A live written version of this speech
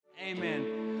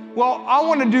Amen. Well, I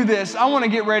want to do this. I want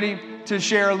to get ready to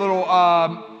share a little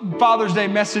Father's Day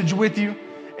message with you.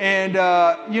 And,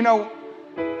 as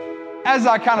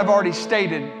I kind of already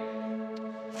stated,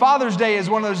 Father's Day is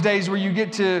one of those days where you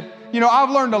get to, I've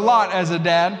learned a lot as a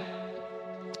dad.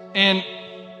 And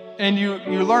you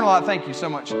learn a lot. Thank you so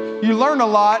much. You learn a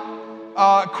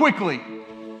lot quickly.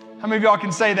 How many of y'all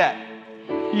can say that?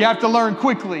 You have to learn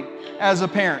quickly as a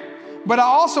parent. But I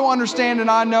also understand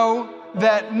and I know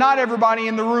that not everybody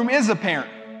in the room is a parent.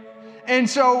 And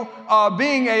so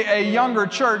being a younger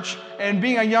church and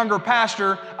being a younger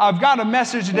pastor, I've got a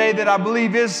message today that I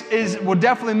believe will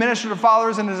definitely minister to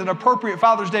fathers and is an appropriate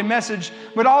Father's Day message,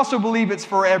 but I also believe it's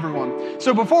for everyone.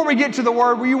 So before we get to the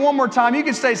word, will you one more time, you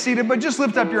can stay seated, but just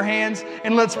lift up your hands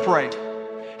and let's pray.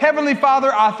 Heavenly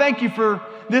Father, I thank you for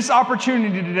this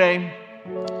opportunity today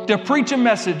to preach a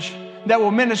message that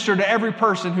will minister to every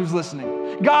person who's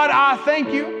listening. God, I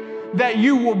thank you that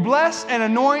you will bless and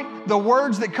anoint the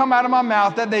words that come out of my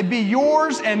mouth, that they be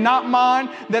yours and not mine,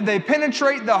 that they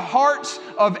penetrate the hearts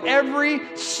of every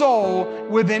soul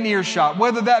within earshot,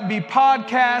 whether that be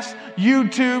podcast,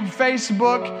 YouTube,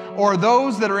 Facebook, or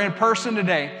those that are in person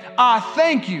today. I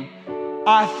thank you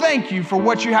for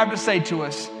what you have to say to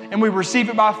us, and we receive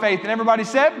it by faith. And everybody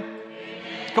said, amen.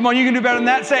 Come on, you can do better than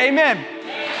that. Say amen.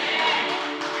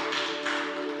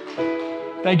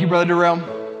 Amen. Thank you, Brother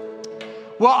Darrell.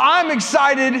 Well, I'm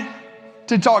excited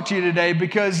to talk to you today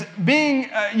because being,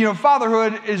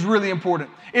 fatherhood is really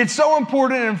important. It's so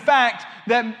important, in fact,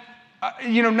 that,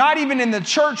 not even in the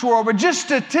church world, but just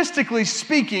statistically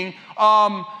speaking,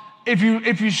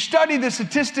 if you study the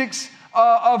statistics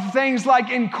of things like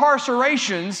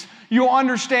incarcerations, you'll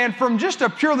understand from just a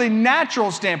purely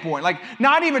natural standpoint, like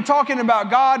not even talking about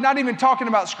God, not even talking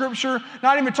about Scripture,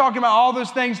 not even talking about all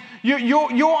those things,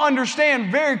 you'll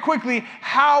understand very quickly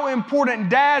how important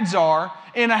dads are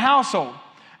in a household.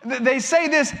 They say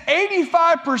this,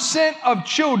 85% of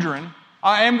children,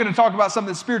 I am going to talk about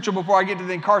something spiritual before I get to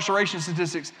the incarceration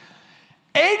statistics,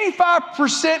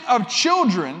 85% of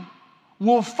children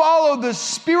will follow the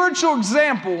spiritual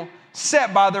example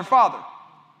set by their father.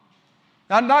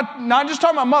 Not just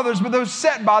talking about mothers, but those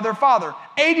set by their father.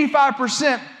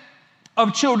 85%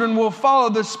 of children will follow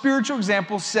the spiritual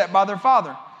example set by their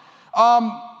father.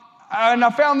 And I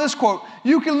found this quote.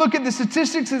 You can look at the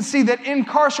statistics and see that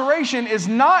incarceration is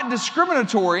not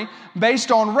discriminatory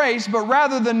based on race, but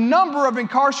rather the number of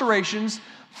incarcerations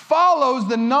follows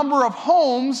the number of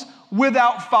homes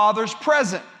without fathers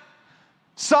present.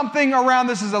 Something around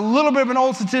this is a little bit of an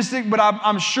old statistic, but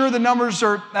I'm sure the numbers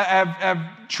have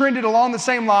trended along the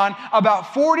same line. About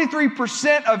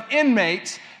 43% of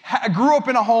inmates grew up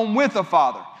in a home with a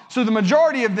father. So the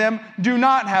majority of them do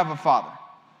not have a father.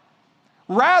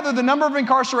 Rather, the number of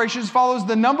incarcerations follows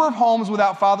the number of homes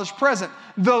without fathers present.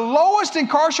 The lowest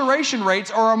incarceration rates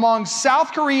are among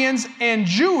South Koreans and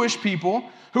Jewish people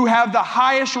who have the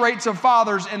highest rates of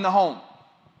fathers in the home.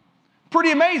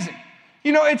 Pretty amazing.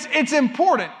 It's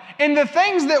important. And the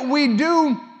things that we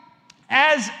do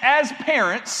as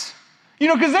parents,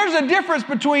 because there's a difference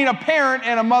between a parent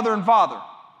and a mother and father.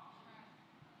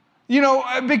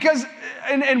 Because,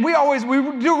 and we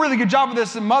do a really good job of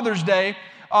this in Mother's Day.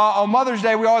 On Mother's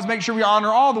Day, we always make sure we honor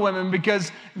all the women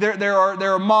because there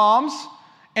are moms,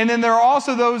 and then there are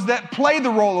also those that play the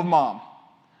role of mom,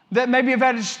 that maybe have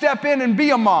had to step in and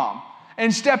be a mom.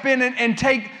 And step in and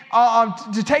take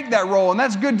that role, and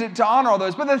that's good to honor all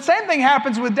those. But the same thing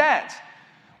happens with dads.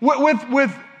 With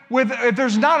if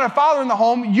there's not a father in the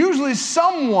home, usually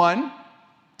someone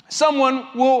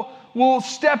will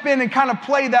step in and kind of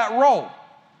play that role.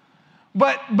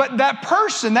 But that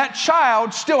person, that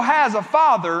child, still has a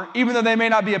father, even though they may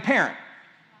not be a parent.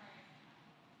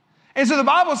 And so the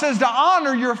Bible says to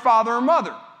honor your father or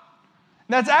mother.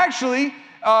 That's actually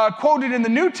quoted in the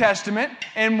New Testament,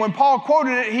 and when Paul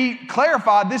quoted it, he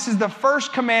clarified this is the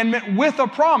first commandment with a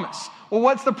promise. Well,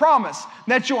 what's the promise?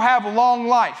 That you'll have a long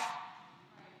life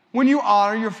when you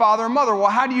honor your father and mother.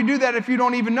 Well, how do you do that if you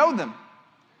don't even know them?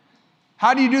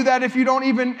 How do you do that if you don't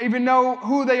even know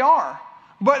who they are?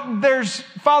 But there's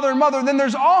father and mother, then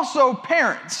there's also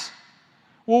parents.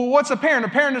 Well, what's a parent? A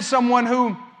parent is someone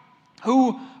who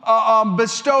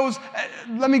bestows.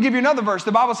 Let me give you another verse.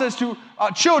 The Bible says to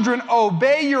children,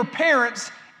 obey your parents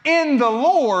in the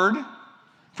Lord,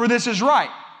 for this is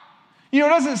right. It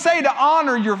doesn't say to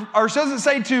honor or it doesn't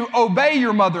say to obey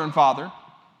your mother and father.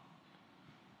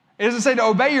 It doesn't say to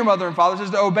obey your mother and father. It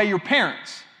says to obey your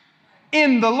parents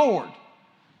in the Lord.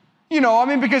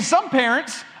 Because some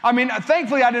parents, I mean,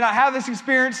 thankfully, I did not have this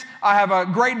experience. I have a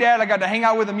great dad. I got to hang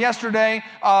out with him yesterday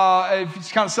to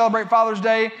kind of celebrate Father's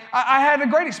Day. I had a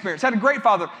great experience, had a great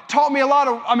father. Taught me a lot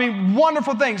of,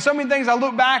 wonderful things. So many things I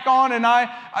look back on and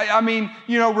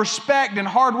respect and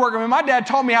hard work. My dad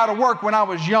taught me how to work when I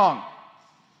was young.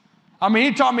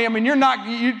 He taught me,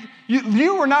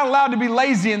 you were not allowed to be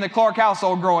lazy in the Clark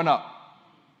household growing up.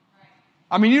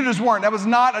 You just weren't. That was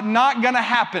not going to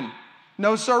happen.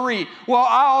 No siree. Well,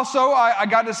 I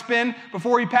got to spend,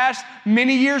 before he passed,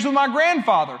 many years with my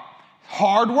grandfather.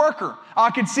 Hard worker.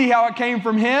 I could see how it came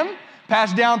from him,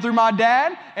 passed down through my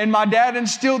dad, and my dad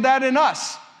instilled that in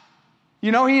us.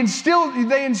 You have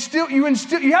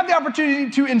the opportunity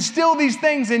to instill these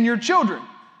things in your children.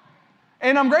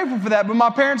 And I'm grateful for that. But my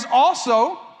parents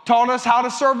also taught us how to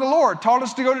serve the Lord, taught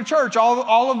us to go to church,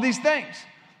 all of these things.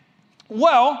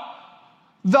 Well,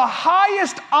 the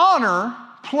highest honor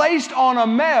placed on a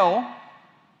male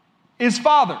is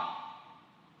father.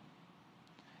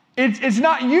 It's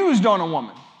not used on a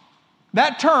woman.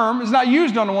 That term is not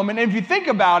used on a woman. And if you think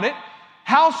about it,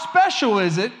 how special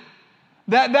is it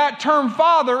that term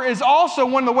father is also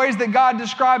one of the ways that God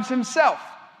describes himself?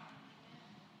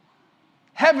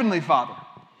 Heavenly Father.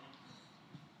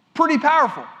 Pretty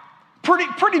powerful.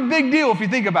 Pretty big deal if you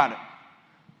think about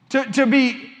it. To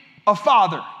be a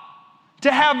father.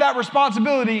 To have that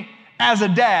responsibility as a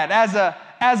dad,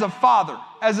 as a father.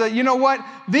 You know what?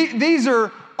 These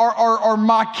are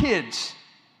my kids.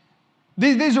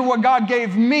 These are what God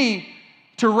gave me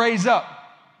to raise up.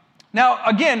 Now,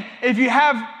 again, if you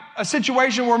have a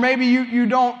situation where maybe you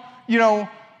don't, your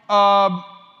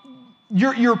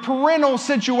parental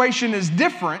situation is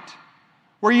different,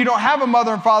 where you don't have a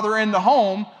mother and father in the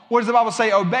home, what does the Bible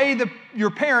say? Obey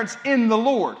your parents in the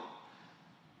Lord.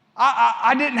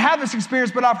 I didn't have this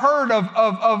experience, but I've heard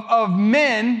of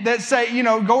men that say,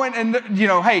 go in and,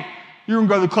 hey, you're going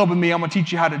to go to the club with me. I'm going to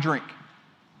teach you how to drink.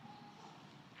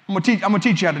 I'm going to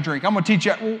teach you how to drink. I'm going to teach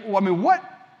you. What?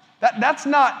 That's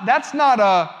not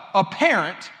a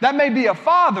parent. That may be a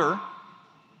father.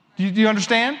 Do you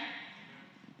understand?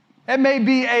 It may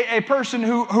be a person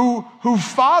who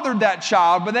fathered that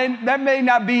child, but then that may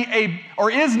not be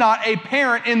is not a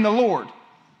parent in the Lord.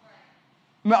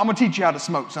 I'm going to teach you how to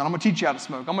smoke, son. I'm going to teach you how to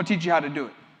smoke. I'm going to teach you how to do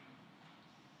it.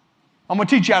 I'm going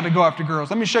to teach you how to go after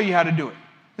girls. Let me show you how to do it.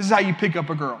 This is how you pick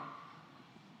up a girl.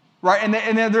 Right?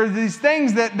 And there are these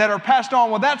things that are passed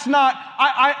on. Well, that's not,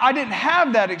 I didn't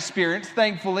have that experience,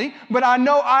 thankfully, but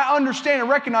I understand and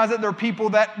recognize that there are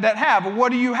people that have. Well,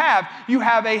 what do you have? You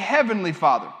have a heavenly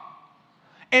Father.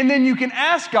 And then you can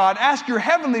ask your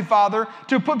heavenly Father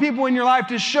to put people in your life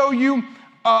to show you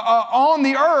on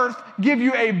the earth, give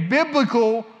you a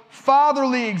biblical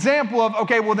fatherly example of,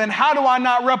 okay, well then how do I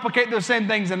not replicate those same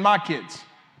things in my kids?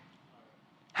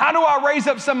 How do I raise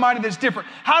up somebody that's different?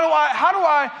 How do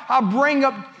I bring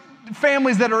up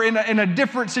families that are in a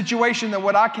different situation than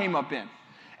what I came up in?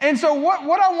 And so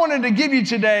what I wanted to give you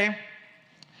today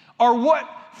are what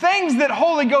things that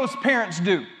Holy Ghost parents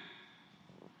do.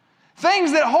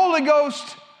 Things that Holy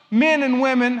Ghost men and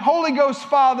women, Holy Ghost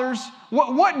fathers,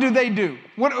 what do they do?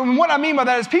 What I mean by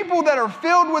that is people that are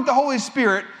filled with the Holy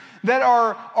Spirit that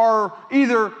are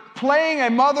either playing a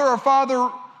mother or father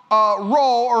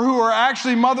role or who are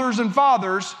actually mothers and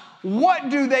fathers. What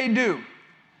do they do?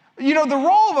 The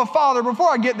role of a father, before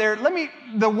I get there,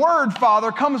 the word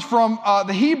father comes from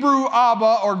the Hebrew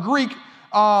Abba or Greek,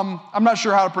 I'm not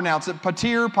sure how to pronounce it,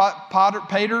 pater,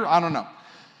 I don't know.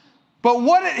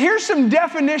 But here's some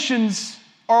definitions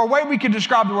or a way we could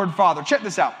describe the word father. Check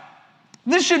this out.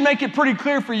 This should make it pretty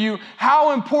clear for you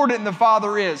how important the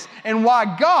Father is and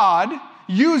why God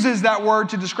uses that word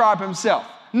to describe himself.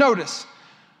 Notice,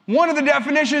 one of the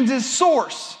definitions is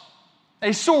source.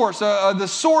 A source, the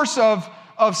source of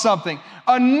something.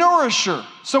 A nourisher,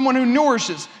 someone who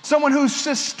nourishes, someone who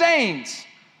sustains.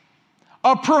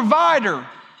 A provider,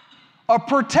 a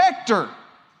protector,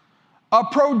 a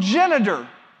progenitor,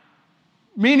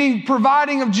 meaning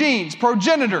providing of genes,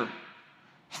 progenitor.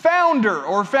 Founder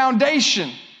or foundation,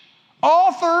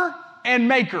 author and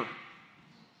maker.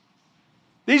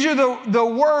 These are the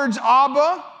words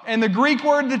Abba and the Greek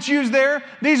word that's used there.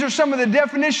 These are some of the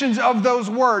definitions of those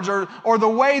words or the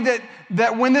way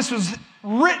that when this was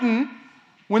written,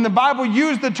 when the Bible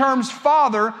used the terms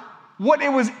father, what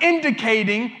it was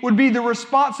indicating would be the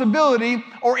responsibility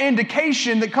or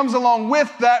indication that comes along with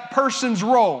that person's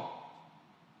role.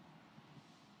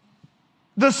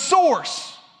 The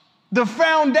source. The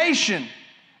foundation,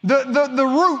 the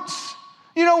roots.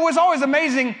 What's always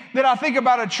amazing that I think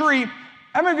about a tree,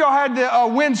 How many of y'all had the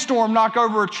windstorm knock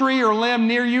over a tree or limb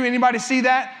near you? Anybody see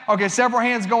that? Okay, several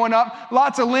hands going up.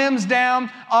 Lots of limbs down.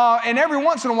 And every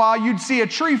once in a while, you'd see a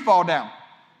tree fall down,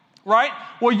 right?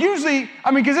 Well, usually,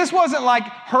 because this wasn't like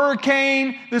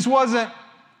hurricane. This wasn't,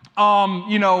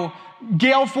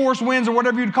 gale force winds or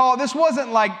whatever you'd call it. This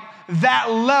wasn't like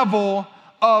that level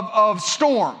of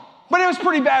storm. But it was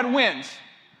pretty bad winds.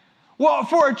 Well,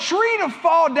 for a tree to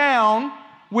fall down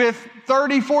with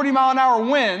 30, 40 mile an hour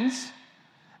winds,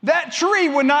 that tree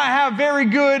would not have very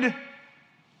good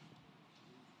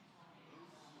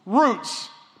roots.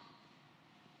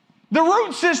 The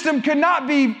root system could not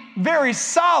be very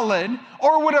solid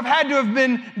or would have had to have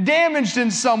been damaged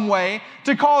in some way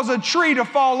to cause a tree to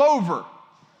fall over.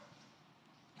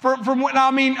 From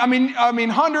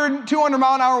 100, 200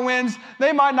 mile an hour winds,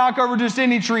 they might knock over just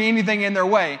any tree, anything in their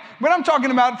way. But I'm talking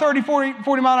about 30,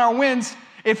 40 mile an hour winds.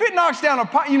 If it knocks down a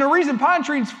pine, the reason pine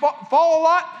trees fall a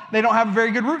lot, they don't have a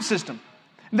very good root system.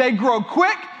 They grow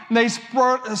quick, and they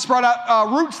sprout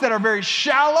out roots that are very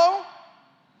shallow.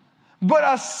 But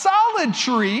a solid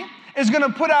tree is going to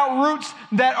put out roots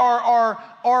that are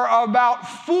about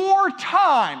 4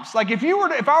 times. Like if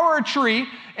I were a tree,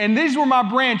 and these were my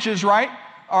branches, right?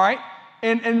 All right,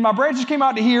 and my branches came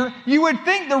out to here, you would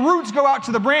think the roots go out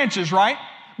to the branches, right?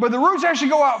 But the roots actually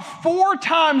go out 4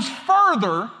 times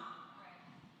further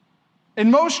in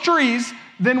most trees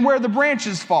than where the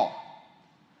branches fall.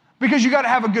 Because you got to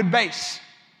have a good base.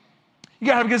 You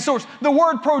got to have a good source. The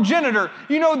word progenitor,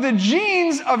 the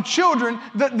genes of children,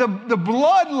 the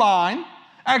bloodline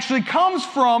actually comes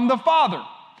from the father.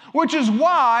 Which is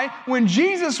why when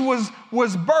Jesus was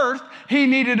birthed, he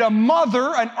needed a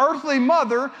mother, an earthly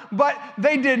mother, but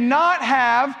they did not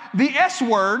have the S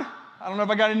word. I don't know if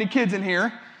I got any kids in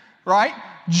here, right?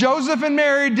 Joseph and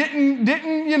Mary didn't,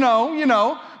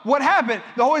 what happened?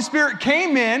 The Holy Spirit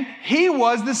came in, he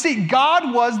was the seed.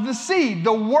 God was the seed.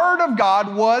 The Word of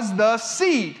God was the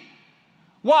seed.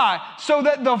 Why? So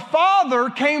that the Father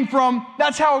came from,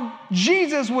 that's how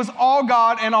Jesus was all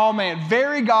God and all man.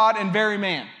 Very God and very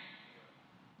man.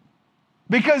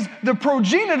 Because the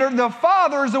progenitor, the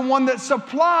Father, is the one that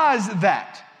supplies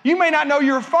that. You may not know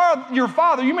your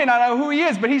father, you may not know who he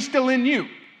is, but he's still in you.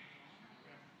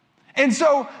 And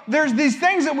so there's these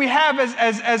things that we have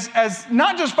as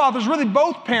not just fathers, really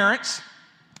both parents,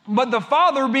 but the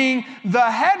father being the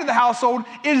head of the household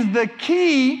is the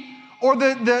key or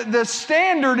the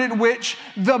standard at which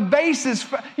the base is.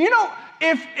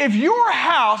 If your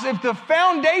house, if the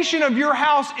foundation of your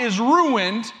house is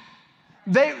ruined,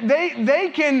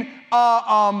 they can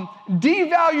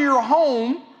devalue your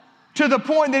home to the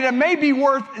point that it may be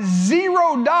worth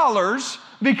 $0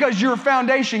 because your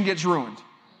foundation gets ruined.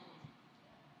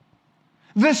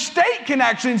 The state can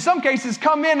actually, in some cases,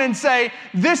 come in and say,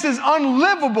 this is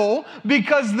unlivable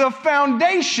because the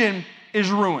foundation is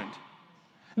ruined.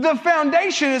 The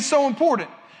foundation is so important.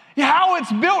 How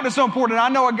it's built is so important. I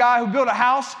know a guy who built a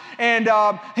house, and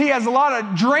he has a lot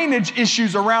of drainage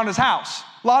issues around his house.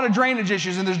 A lot of drainage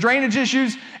issues, and there's drainage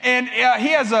issues, and he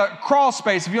has a crawl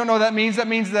space. If you don't know what that means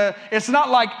it's not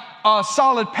like a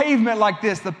solid pavement like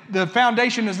this. The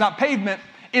foundation is not pavement.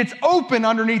 It's open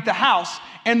underneath the house,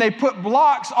 and they put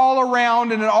blocks all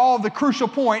around and at all the crucial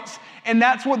points, and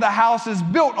that's what the house is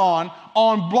built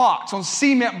on blocks, on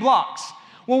cement blocks.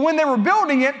 Well, when they were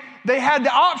building it, they had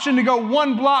the option to go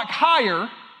 1 block higher,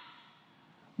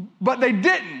 but they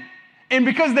didn't. And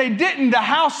because they didn't, the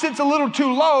house sits a little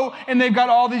too low and they've got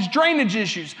all these drainage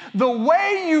issues. The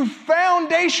way you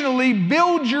foundationally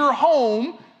build your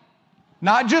home,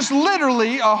 not just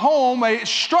literally a home, a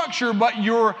structure, but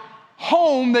your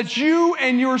home that you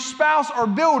and your spouse are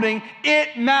building,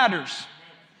 it matters.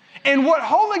 And what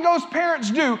Holy Ghost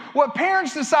parents do, what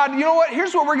parents decide,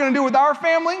 here's what we're going to do with our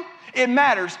family, it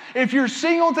matters. If you're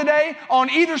single today, on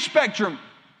either spectrum,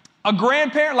 a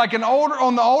grandparent, like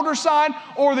on the older side,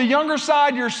 or the younger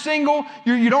side, you're single,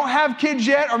 you don't have kids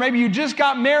yet, or maybe you just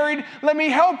got married, let me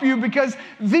help you, because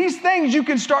these things you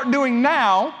can start doing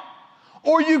now,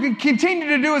 or you can continue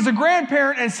to do as a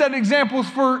grandparent and set examples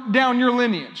for down your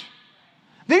lineage.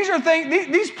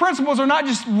 These principles are not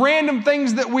just random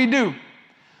things that we do.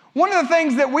 One of the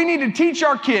things that we need to teach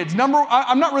our kids,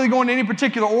 I'm not really going in any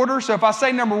particular order, so if I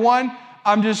say number 1,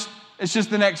 it's just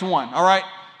the next one, all right?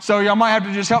 So y'all might have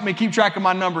to just help me keep track of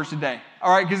my numbers today,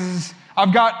 all right? Because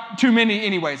I've got too many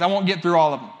anyways. I won't get through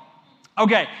all of them.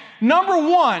 Okay, number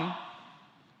 1,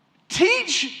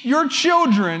 teach your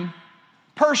children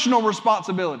personal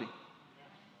responsibility.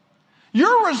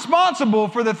 You're responsible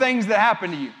for the things that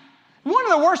happen to you. One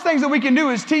of the worst things that we can do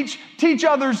is teach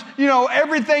others,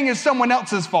 everything is someone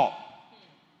else's fault.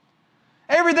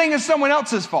 Everything is someone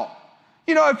else's fault.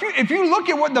 You know, if you look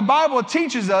at what the Bible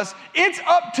teaches us, it's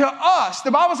up to us.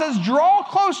 The Bible says, draw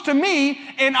close to me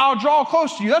and I'll draw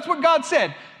close to you. That's what God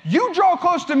said. You draw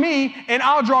close to me and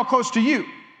I'll draw close to you.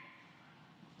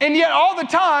 And yet all the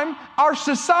time, our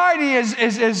society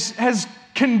has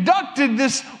conducted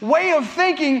this way of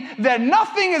thinking that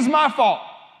nothing is my fault.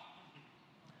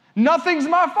 Nothing's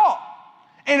my fault.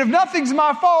 And if nothing's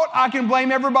my fault, I can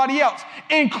blame everybody else,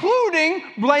 including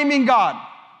blaming God.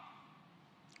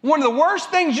 One of the worst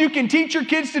things you can teach your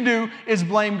kids to do is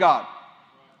blame God.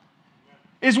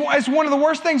 It's one of the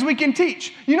worst things we can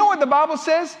teach. You know what the Bible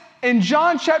says? In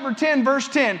John chapter 10, verse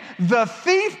 10, the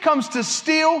thief comes to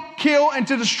steal, kill, and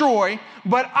to destroy,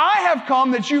 but I have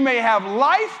come that you may have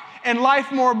life and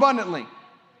life more abundantly.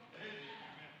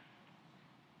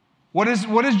 What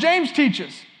does James teach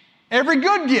us? Every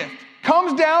good gift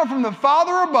comes down from the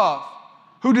Father above,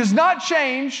 who does not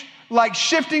change like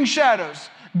shifting shadows.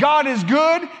 God is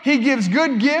good. He gives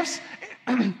good gifts.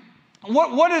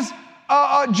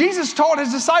 Jesus taught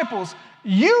his disciples,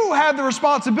 you have the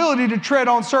responsibility to tread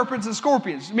on serpents and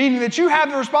scorpions, meaning that you have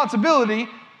the responsibility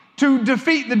to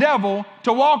defeat the devil,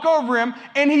 to walk over him,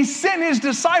 and he sent his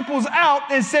disciples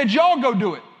out and said, y'all go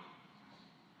do it.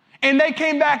 And they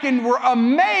came back and were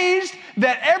amazed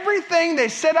that everything they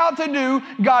set out to do,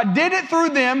 God did it through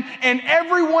them, and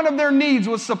every one of their needs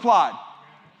was supplied.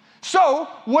 So,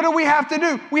 what do we have to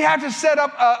do? We have to set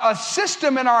up a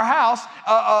system in our house,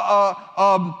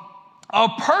 a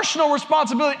personal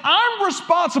responsibility. I'm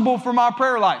responsible for my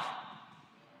prayer life.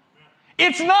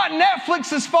 It's not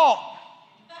Netflix's fault.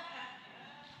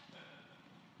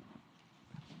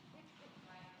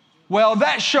 Well,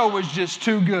 that show was just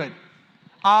too good.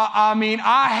 I mean,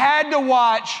 I had to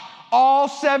watch all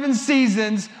 7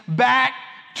 seasons back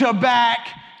to back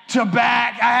to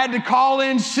back. I had to call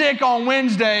in sick on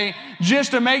Wednesday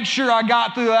just to make sure I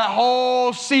got through that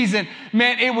whole season.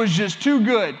 Man, it was just too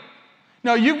good.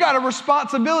 No, you've got a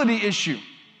responsibility issue.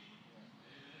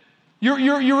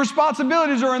 Your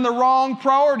responsibilities are in the wrong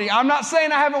priority. I'm not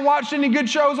saying I haven't watched any good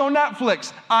shows on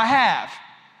Netflix. I have.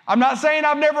 I'm not saying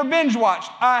I've never binge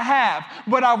watched. I have.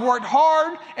 But I've worked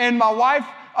hard, and my wife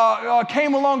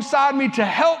came alongside me to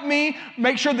help me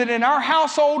make sure that in our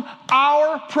household,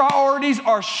 our priorities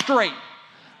are straight.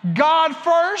 God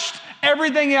first,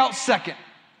 everything else second.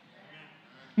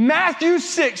 Matthew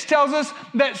 6 tells us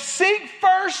that seek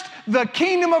first the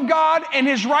kingdom of God and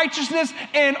his righteousness,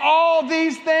 and all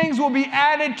these things will be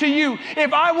added to you.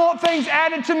 If I want things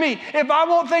added to me, if I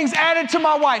want things added to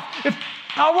my wife, if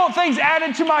I want things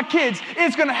added to my kids,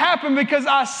 it's going to happen because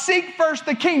I seek first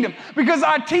the kingdom, because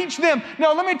I teach them.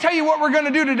 Now, let me tell you what we're going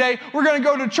to do today. We're going to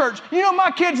go to church. You know,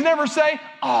 my kids never say,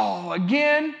 oh,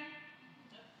 again.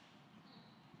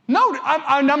 No,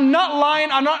 I'm not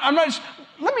lying. I'm not.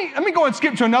 Let me go and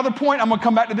skip to another point. I'm going to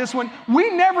come back to this one.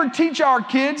 We never teach our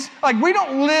kids, like we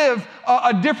don't live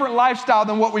a different lifestyle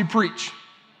than what we preach.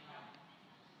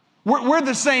 We're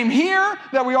the same here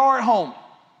that we are at home.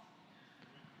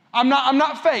 I'm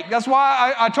not fake. That's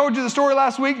why I told you the story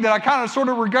last week that I kind of sort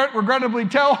of regrettably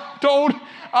told.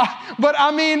 But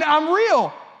I mean, I'm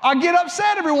real. I get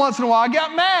upset every once in a while. I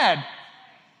got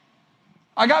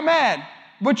mad.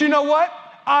 But you know what?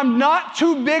 I'm not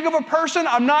too big of a person.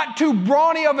 I'm not too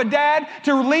brawny of a dad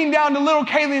to lean down to little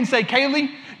Kaylee and say,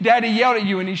 Kaylee, Daddy yelled at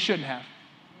you and he shouldn't have.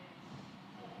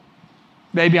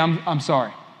 Baby, I'm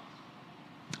sorry.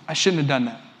 I shouldn't have done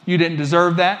that. You didn't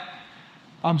deserve that.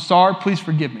 I'm sorry. Please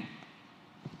forgive me.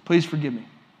 Please forgive me.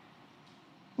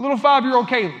 Little 5-year-old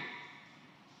Kaylee.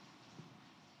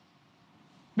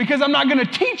 Because I'm not going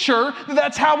to teach her that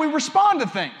that's how we respond to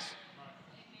things.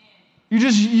 You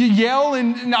yell,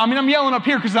 and I mean, I'm yelling up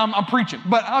here because I'm preaching.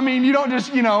 But I mean, you don't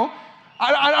just,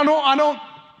 I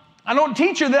don't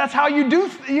teach her that's how you do.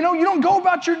 You don't go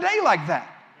about your day like that.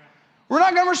 We're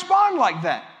not going to respond like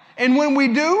that. And when we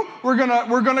do, we're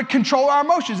gonna control our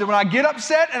emotions. And when I get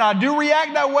upset and I do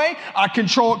react that way, I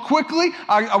control it quickly.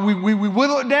 We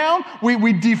whittle it down.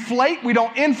 We deflate. We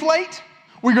don't inflate.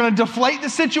 We're going to deflate the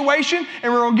situation,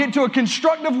 and we're going to get to a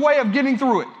constructive way of getting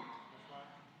through it.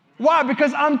 Why?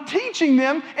 Because I'm teaching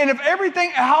them, and if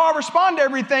how I respond to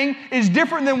everything is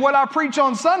different than what I preach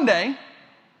on Sunday,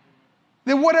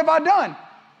 then what have I done?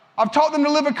 I've taught them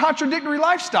to live a contradictory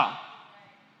lifestyle.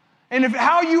 And if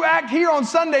how you act here on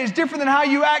Sunday is different than how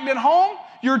you act at home,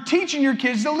 you're teaching your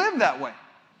kids to live that way.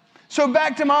 So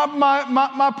back to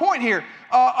my point here,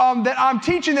 that I'm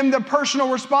teaching them the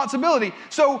personal responsibility.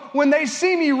 So when they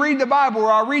see me read the Bible, or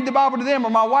I read the Bible to them, or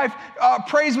my wife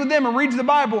prays with them and reads the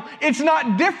Bible, it's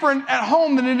not different at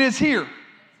home than it is here.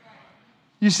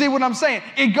 You see what I'm saying?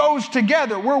 It goes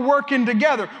together. We're working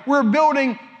together. We're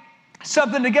building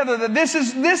something together that this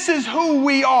is who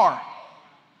we are.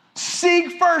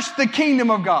 Seek first the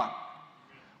kingdom of God.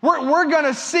 We're going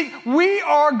to seek, we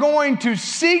are going to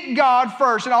seek God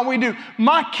first in all we do.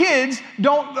 My kids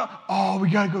don't, we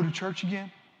got to go to church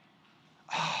again.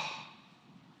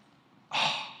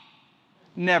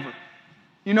 Never.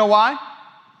 You know why?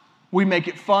 We make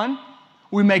it fun.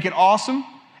 We make it awesome.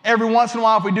 Every once in a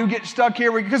while, if we do get stuck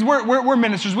here, because we're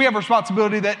ministers, we have a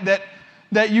responsibility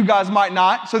that you guys might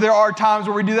not. So there are times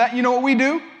where we do that. You know what we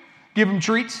do? Give them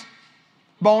treats,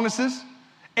 bonuses,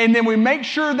 and then we make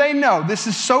sure they know, this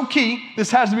is so key,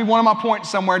 this has to be one of my points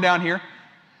somewhere down here,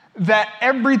 that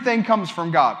everything comes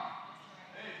from God.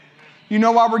 You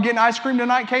know why we're getting ice cream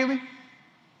tonight, Kaylee?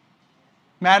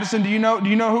 Madison, do you know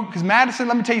who? Because Madison,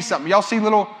 let me tell you something. Y'all see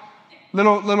little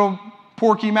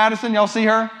Porky Madison? Y'all see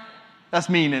her? That's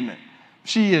mean, isn't it?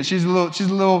 She is. She's a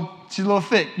little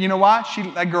thick. You know why?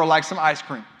 That girl likes some ice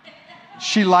cream.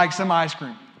 She likes some ice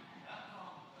cream.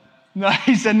 No,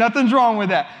 he said nothing's wrong with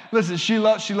that. Listen, she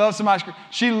loves some ice cream.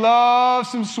 She loves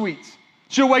some sweets.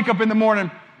 She'll wake up in the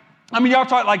morning. I mean, y'all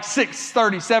talk like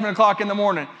 6:30, 7 o'clock in the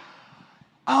morning.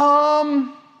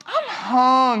 I'm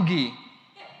hungry.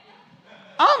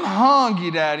 I'm hungry,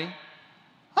 Daddy.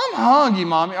 I'm hungry,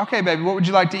 Mommy. Okay, baby, what would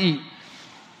you like to eat?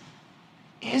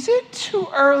 Is it too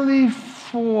early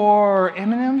for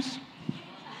M&Ms?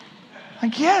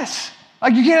 Like, yes.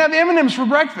 Like, you can't have M&Ms for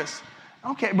breakfast.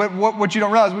 Okay, but what you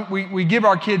don't realize, we give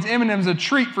our kids M&Ms a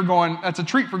treat for going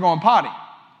potty.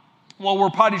 Well,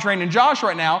 we're potty training Josh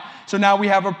right now, so now we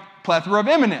have a plethora of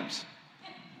M&Ms.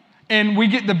 And we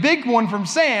get the big one from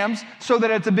Sam's so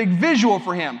that it's a big visual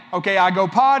for him. Okay, I go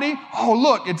potty. Oh,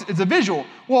 look, it's a visual.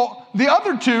 Well, the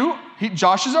other two,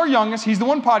 Josh is our youngest. He's the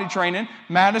one potty training.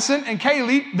 Madison and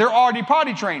Kaylee, they're already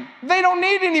potty trained. They don't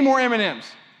need any more M&Ms.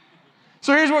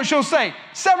 So here's what she'll say.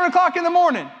 7 o'clock in the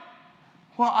morning.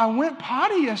 Well, I went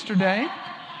potty yesterday.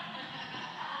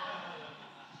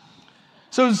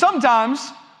 So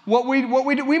sometimes what we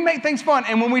do, we make things fun.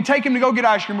 And when we take them to go get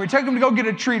ice cream, we take them to go get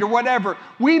a treat or whatever,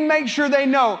 we make sure they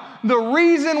know the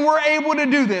reason we're able to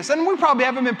do this. And we probably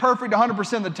haven't been perfect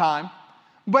 100% of the time.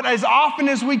 But as often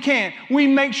as we can, we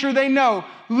make sure they know,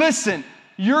 listen,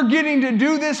 you're getting to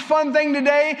do this fun thing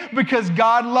today because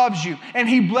God loves you. And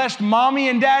He blessed Mommy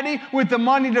and Daddy with the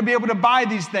money to be able to buy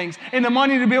these things and the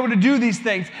money to be able to do these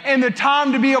things and the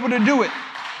time to be able to do it.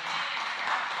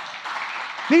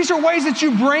 These are ways that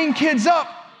you bring kids up.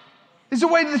 These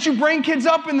are ways that you bring kids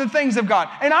up in the things of God.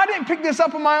 And I didn't pick this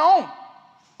up on my own.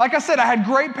 Like I said, I had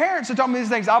great parents that taught me these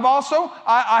things.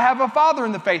 I have a father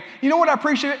in the faith. You know what I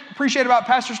appreciate about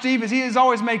Pastor Steve is he has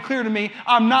always made clear to me,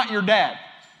 I'm not your dad.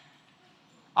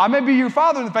 I may be your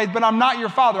father in the faith, but I'm not your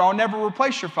father. I'll never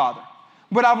replace your father.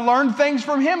 But I've learned things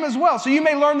from him as well. So you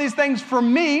may learn these things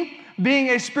from me, being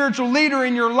a spiritual leader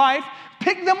in your life.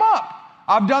 Pick them up.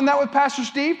 I've done that with Pastor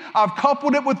Steve. I've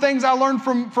coupled it with things I learned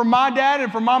from my dad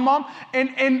and from my mom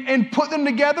and put them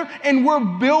together. And we're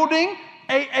building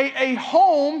a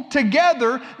home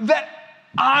together that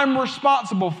I'm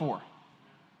responsible for.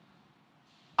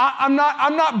 I'm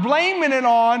not blaming it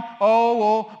on,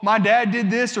 my dad did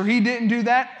this or he didn't do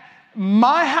that.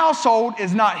 My household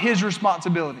is not his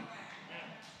responsibility.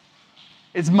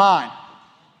 It's mine.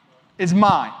 It's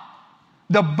mine.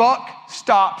 The buck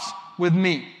stops with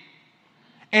me.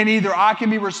 And either I can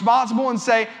be responsible and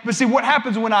say, but see what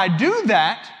happens when I do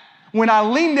that, when I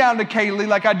lean down to Kaylee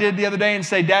like I did the other day and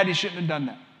say, Daddy shouldn't have done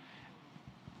that.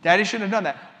 Daddy shouldn't have done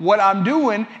that. What I'm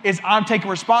doing is I'm taking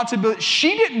responsibility.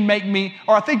 She didn't make me,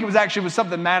 or I think it was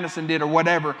something Madison did or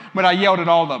whatever, but I yelled at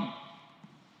all of them.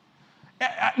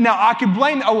 Now, I could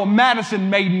blame, Madison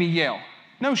made me yell.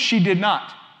 No, she did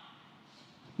not.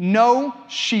 No,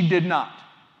 she did not.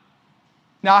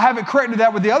 Now, I haven't corrected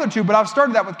that with the other two, but I've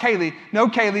started that with Kaylee. No,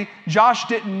 Kaylee, Josh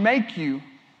didn't make you.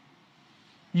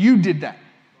 You did that.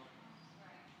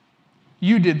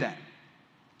 You did that.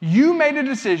 You made a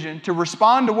decision to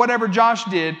respond to whatever Josh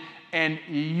did, and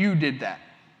you did that.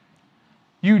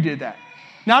 You did that.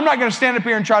 Now, I'm not going to stand up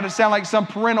here and try to sound like some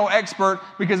parental expert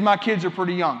because my kids are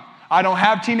pretty young. I don't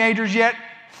have teenagers yet,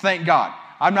 thank God.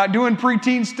 I'm not doing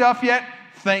preteen stuff yet,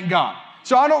 thank God.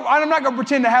 So I'm not going to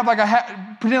pretend like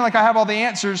I have all the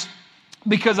answers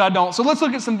because I don't. So let's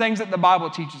look at some things that the Bible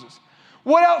teaches us.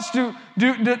 What else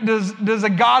does a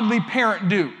godly parent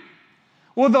do?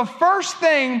 Well, the first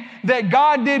thing that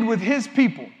God did with His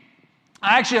people,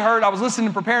 I was listening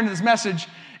and preparing this message,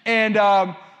 and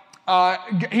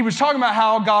he was talking about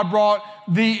how God brought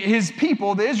His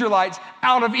people, the Israelites,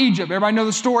 out of Egypt. Everybody know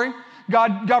the story?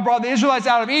 God brought the Israelites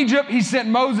out of Egypt. He sent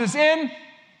Moses in,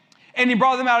 and He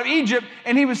brought them out of Egypt,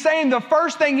 and He was saying the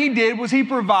first thing He did was He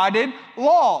provided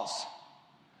laws.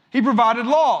 He provided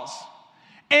laws.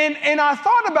 And I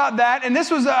thought about that, and this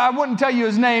was, I wouldn't tell you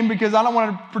his name because I don't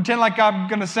want to pretend like I'm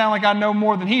going to sound like I know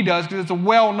more than he does, because it's a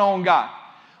well-known guy.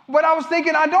 But I was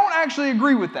thinking, I don't actually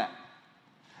agree with that.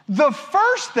 The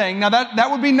first thing, now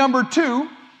that would be number 2,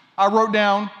 I wrote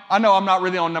down, I know I'm not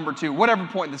really on number 2, whatever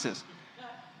point this is.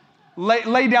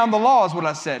 Lay down the law is what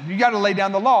I said. You got to lay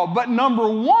down the law. But number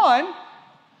 1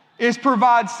 is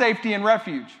provide safety and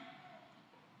refuge.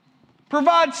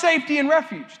 Provide safety and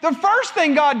refuge. The first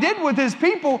thing God did with his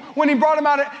people when he brought them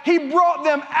out, he brought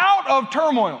them out of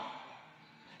turmoil.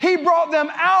 He brought them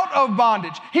out of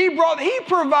bondage. He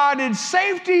provided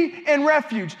safety and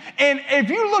refuge. And if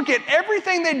you look at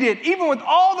everything they did, even with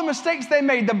all the mistakes they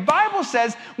made, the Bible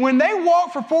says when they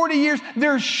walked for 40 years,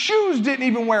 their shoes didn't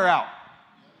even wear out.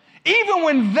 Even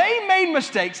when they made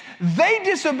mistakes, they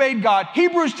disobeyed God.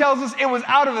 Hebrews tells us it was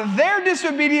out of their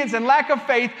disobedience and lack of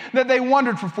faith that they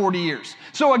wandered for 40 years.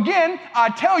 So again, I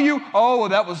tell you, well,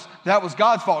 that was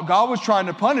God's fault. God was trying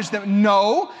to punish them.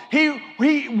 No,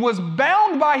 he was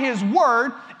bound by his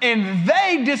word, and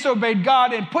they disobeyed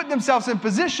God and put themselves in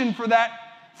position for that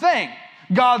thing.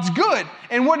 God's good.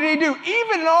 And what did he do?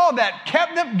 Even in all that,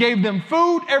 kept them, gave them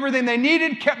food, everything they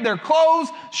needed, kept their clothes,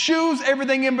 shoes,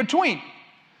 everything in between.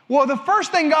 Well, the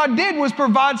first thing God did was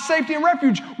provide safety and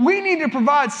refuge. We need to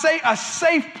provide a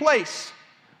safe place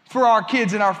for our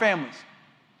kids and our families.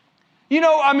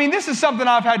 This is something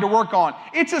I've had to work on.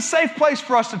 It's a safe place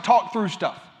for us to talk through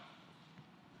stuff.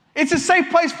 It's a safe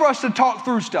place for us to talk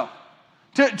through stuff.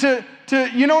 To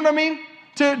you know what I mean?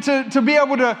 To be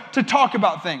able to talk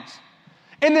about things.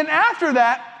 And then after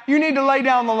that, you need to lay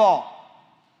down the law.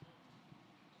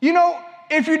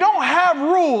 If you don't have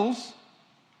rules,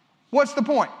 what's the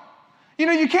point?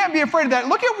 You can't be afraid of that.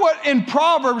 Look at what in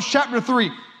Proverbs chapter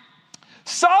 3.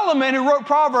 Solomon, who wrote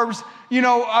Proverbs,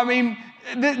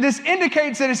 this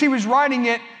indicates that as he was writing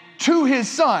it to his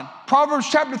son. Proverbs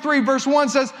chapter 3 verse 1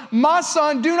 says, "My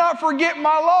son, do not forget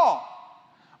my law,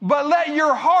 but let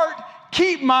your heart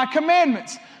keep my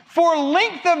commandments. For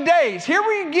length of days," here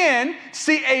we again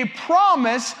see a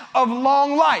promise of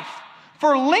long life.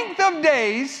 "For length of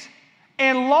days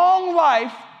and long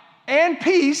life and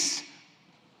peace,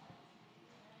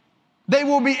 they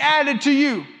will be added to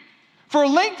you." For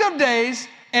length of days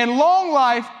and long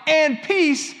life and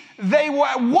peace,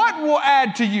 what will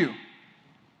add to you?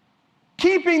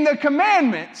 Keeping the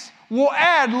commandments will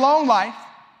add long life.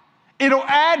 It'll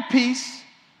add peace.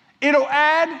 It'll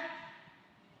add.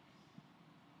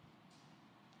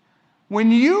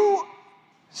 When you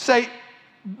say,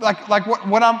 like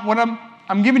what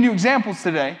I'm giving you examples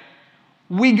today,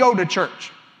 we go to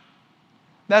church.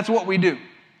 That's what we do.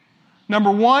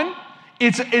 Number 1,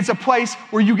 it's a place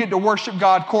where you get to worship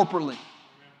God corporately.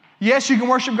 Yes, you can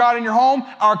worship God in your home.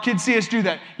 Our kids see us do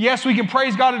that. Yes, we can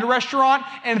praise God at a restaurant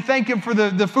and thank him for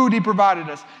the food he provided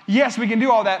us. Yes, we can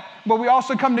do all that, but we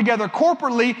also come together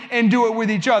corporately and do it with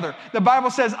each other. The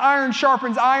Bible says iron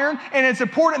sharpens iron, and it's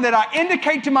important that I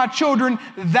indicate to my children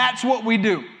that's what we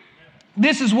do.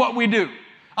 This is what we do.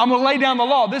 I'm going to lay down the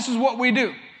law. This is what we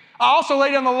do. I also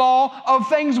lay down the law of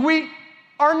things we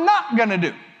are not going to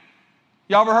do.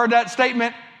 Y'all ever heard that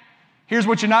statement? Here's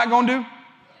what you're not going to do.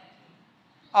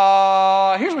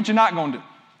 Here's what you're not going to do.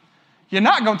 You're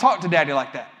not going to talk to daddy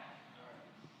like that.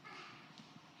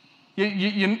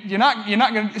 You're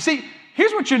not going to, see,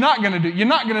 here's what you're not going to do. You're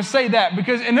not going to say that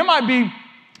and there might be,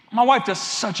 my wife does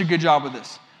such a good job with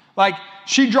this. Like,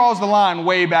 she draws the line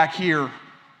way back here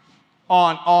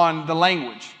on the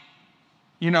language,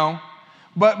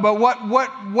 But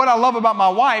what I love about my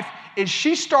wife is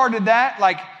she started that,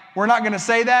 like, we're not going to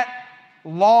say that,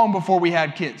 long before we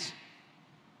had kids.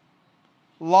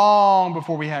 Long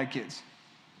before we had kids.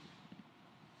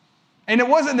 And it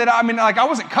wasn't that, I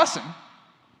wasn't cussing.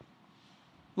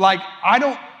 Like, I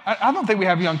don't think we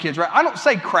have young kids, right? I don't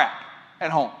say crap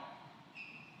at home.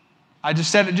 I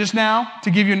just said it just now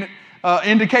to give you an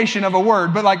indication of a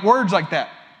word, but like words like that.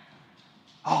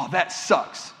 Oh, that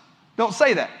sucks. Don't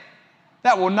say that.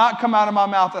 That will not come out of my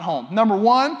mouth at home. Number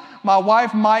 1, my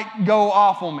wife might go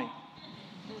off on me.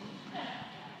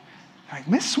 Like,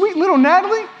 Miss Sweet Little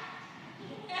Natalie?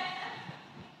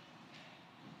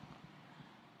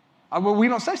 We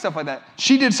don't say stuff like that.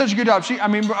 She did such a good job.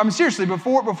 Seriously,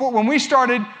 before when we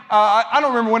started, I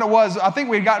don't remember when it was. I think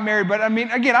we had gotten married, but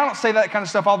again, I don't say that kind of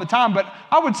stuff all the time, but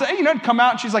I would say, it'd come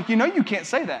out and she's like, you can't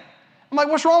say that. I'm like,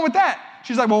 what's wrong with that?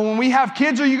 She's like, well, when we have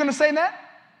kids, are you going to say that?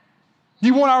 Do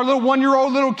you want our little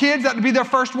 1-year-old little kids that to be their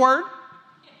first word?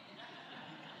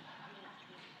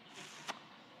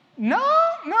 No,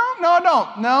 I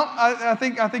don't. No, I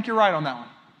think you're right on that one.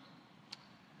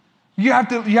 You have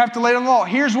to lay down the law.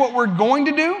 Here's what we're going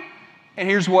to do. and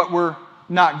here's what we're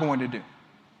not going to do.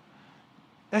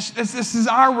 This is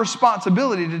our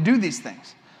responsibility to do these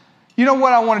things. You know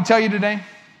what I want to tell you today?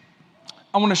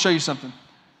 I want to show you something.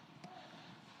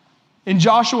 In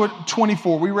Joshua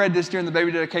 24, we read this during the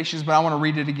baby dedications, but I want to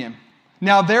read it again.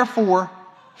 Now, therefore,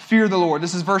 fear the Lord.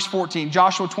 This is verse 14.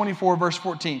 Joshua 24, verse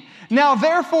 14. Now,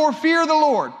 therefore, fear the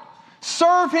Lord.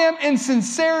 Serve him in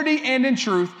sincerity and in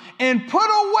truth, and put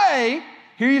away,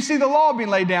 here you see the law being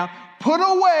laid down, put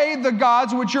away the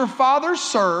gods which your fathers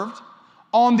served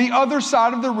on the other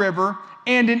side of the river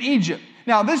and in Egypt.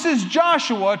 Now, this is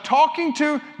Joshua talking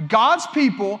to God's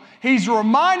people. He's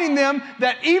reminding them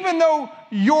that even though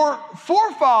your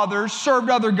forefathers served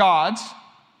other gods,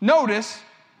 notice,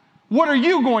 what are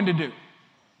you going to do?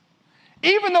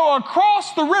 Even though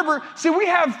across the river, see, we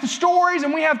have stories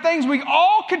and we have things we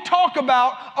all could talk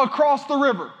about across the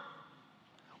river.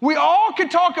 We all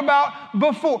could talk about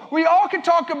before. We all could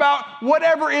talk about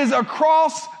whatever is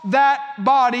across that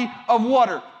body of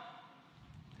water.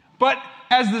 But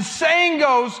as the saying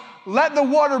goes, let the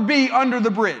water be under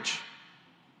the bridge.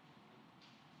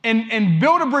 And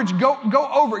build a bridge, go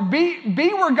over it.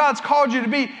 Be where God's called you to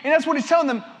be. And that's what he's telling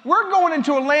them. We're going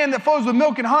into a land that flows with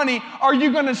milk and honey. Are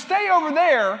you going to stay over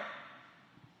there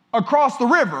across the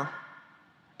river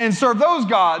and serve those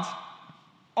gods?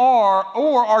 Or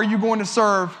are you going to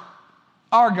serve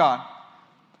our God?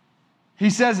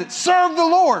 He says it, serve the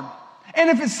Lord. And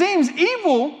if it seems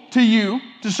evil to you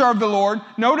to serve the Lord,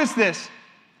 notice this.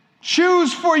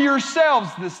 Choose for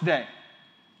yourselves this day.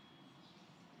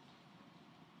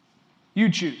 You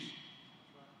choose.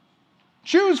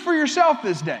 Choose for yourself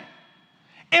this day.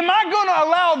 Am I going to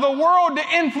allow the world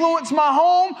to influence my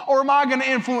home, or am I going to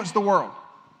influence the world?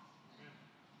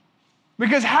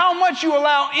 Because how much you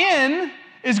allow in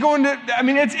is going to,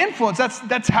 it's influence.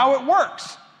 That's how it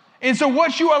works. And so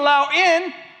what you allow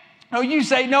in, you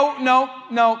say, no,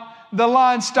 the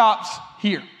line stops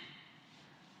here.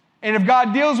 And if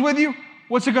God deals with you,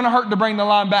 what's it going to hurt to bring the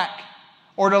line back?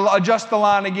 Or to adjust the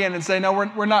line again and say, no,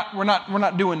 we're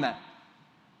not doing that.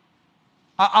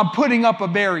 I'm putting up a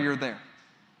barrier there.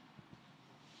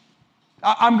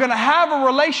 I'm going to have a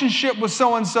relationship with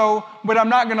so-and-so, but I'm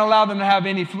not going to allow them to have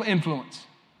any influence.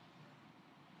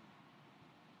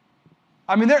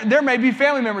 There may be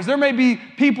family members. There may be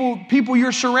people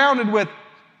you're surrounded with,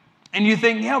 and you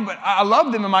think, yeah, but I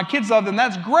love them and my kids love them.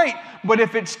 That's great. But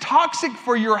if it's toxic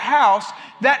for your house,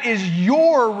 that is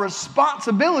your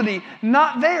responsibility,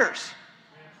 not theirs.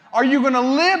 Are you going to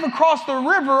live across the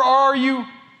river, or are you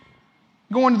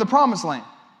going to the promised land?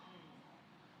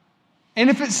 And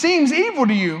if it seems evil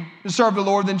to you to serve the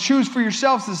Lord, then choose for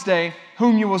yourselves this day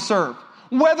whom you will serve.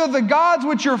 Whether the gods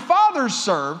which your fathers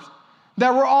served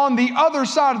that were on the other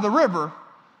side of the river,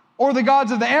 or the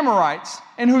gods of the Amorites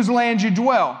in whose land you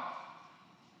dwell.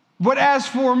 But as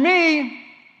for me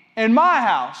and my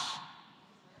house,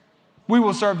 we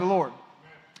will serve the Lord.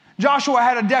 Joshua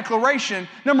had a declaration.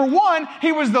 Number one,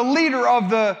 he was the leader of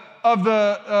the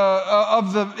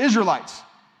Israelites.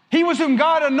 He was whom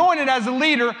God anointed as a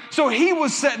leader, so he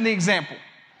was setting the example.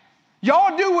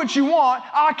 Y'all do what you want.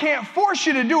 I can't force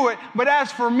you to do it. But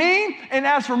as for me and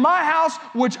as for my house,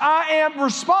 which I am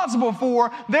responsible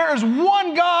for, there is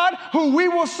one God who we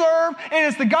will serve, and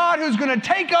it's the God who's going to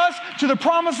take us to the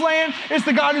promised land. It's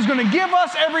the God who's going to give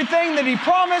us everything that he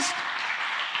promised,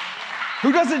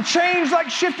 who doesn't change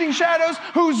like shifting shadows,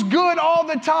 who's good all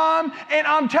the time. And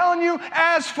I'm telling you,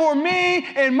 as for me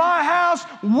and my house,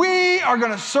 we are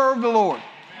going to serve the Lord.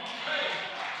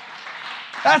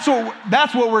 That's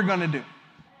what we're going to do.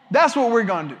 That's what we're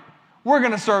going to do. We're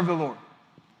going to serve the Lord.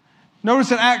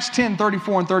 Notice in Acts 10,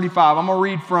 34 and 35, I'm going to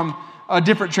read from a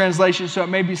different translation, so it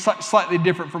may be slightly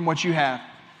different from what you have.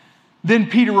 Then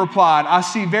Peter replied, I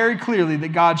see very clearly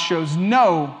that God shows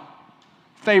no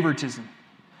favoritism.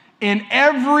 In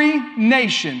every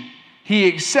nation, he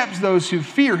accepts those who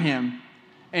fear him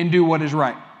and do what is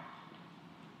right.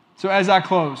 So as I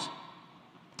close,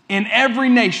 in every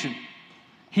nation,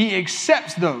 he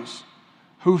accepts those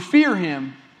who fear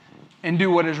him and do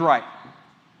what is right.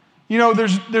 You know,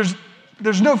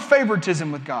 there's no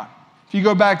favoritism with God. If you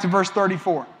go back to verse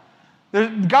 34,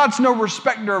 God's no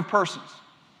respecter of persons.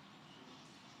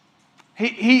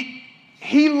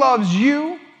 He loves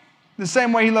you the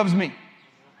same way he loves me.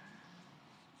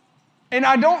 And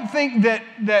I don't think that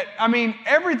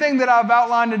everything that I've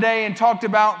outlined today and talked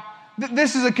about,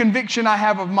 this is a conviction I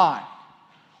have of mine.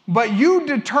 But you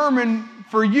determine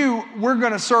for you, we're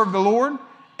going to serve the Lord,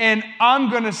 and I'm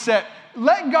going to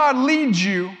let God lead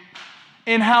you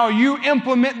in how you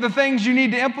implement the things you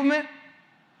need to implement.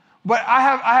 But I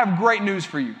have great news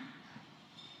for you.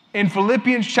 In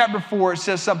Philippians chapter 4, it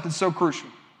says something so crucial.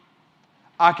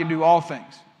 I can do all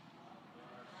things.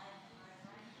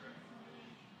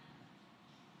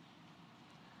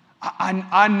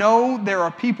 I know there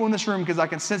are people in this room, because I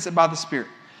can sense it by the Spirit.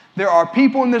 There are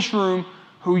people in this room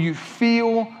who you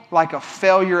feel like a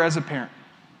failure as a parent.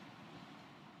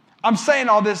 I'm saying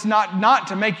all this not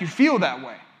to make you feel that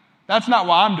way. That's not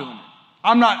why I'm doing it.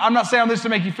 I'm not saying all this to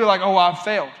make you feel like, oh, I've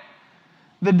failed.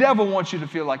 The devil wants you to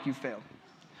feel like you failed.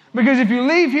 Because if you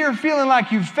leave here feeling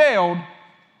like you failed,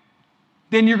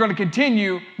 then you're going to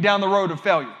continue down the road of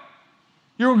failure.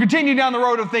 You're going to continue down the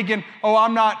road of thinking, oh,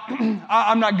 I'm not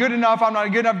good enough. I'm not a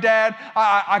good enough dad.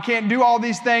 I can't do all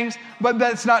these things. But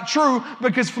that's not true,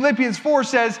 because Philippians 4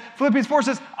 says,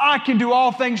 I can do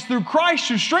all things through Christ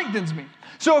who strengthens me.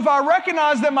 So if I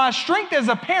recognize that my strength as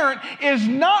a parent is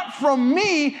not from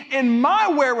me in my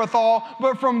wherewithal,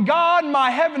 but from God, my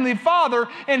Heavenly Father,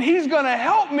 and He's going to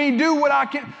help me do what I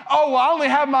can. Oh, I only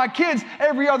have my kids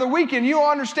every other weekend. You don't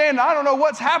understand. I don't know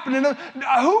what's happening.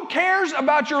 Who cares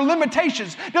about your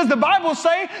limitations? Does the Bible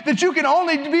say that you can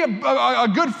only be a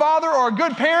good father or a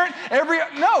good parent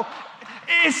No.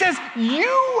 It says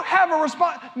you have a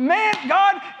response. Man,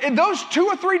 God, in those 2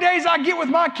 or 3 days I get with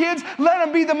my kids, let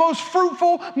them be the most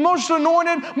fruitful, most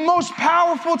anointed, most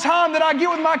powerful time that I get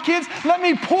with my kids. Let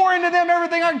me pour into them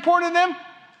everything I can pour into them.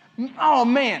 Oh,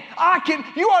 man,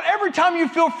 every time you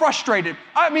feel frustrated,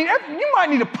 you might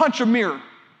need to punch a mirror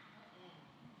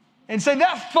and say,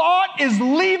 that thought is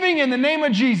leaving in the name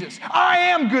of Jesus. I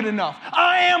am good enough.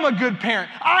 I am a good parent.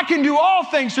 I can do all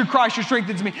things through Christ who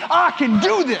strengthens me. I can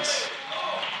do this.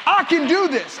 I can do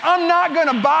this. I'm not going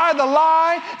to buy the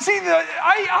lie. See,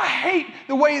 I hate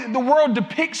the way the world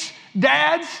depicts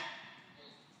dads.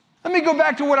 Let me go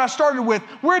back to what I started with.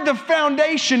 We're the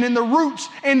foundation and the roots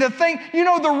and the thing. You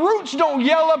know, the roots don't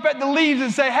yell up at the leaves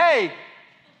and say, hey,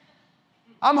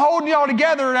 I'm holding y'all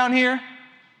together around here.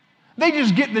 They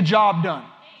just get the job done.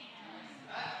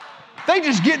 They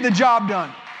just get the job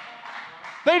done.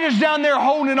 They just down there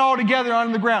holding it all together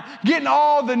on the ground, getting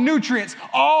all the nutrients,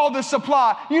 all the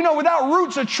supply. You know, without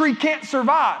roots, a tree can't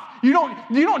survive. You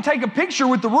don't take a picture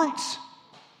with the roots.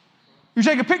 You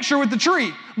take a picture with the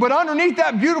tree. But underneath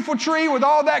that beautiful tree with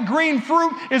all that green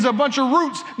fruit is a bunch of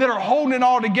roots that are holding it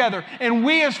all together. And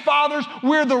we as fathers,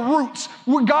 we're the roots.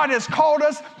 God has called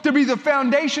us to be the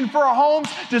foundation for our homes,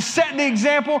 to set the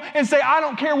example and say, I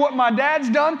don't care what my dad's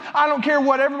done. I don't care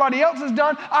what everybody else has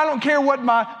done. I don't care what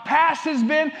my past has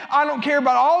been. I don't care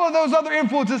about all of those other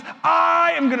influences.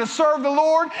 I am going to serve the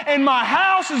Lord, and my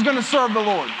house is going to serve the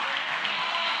Lord.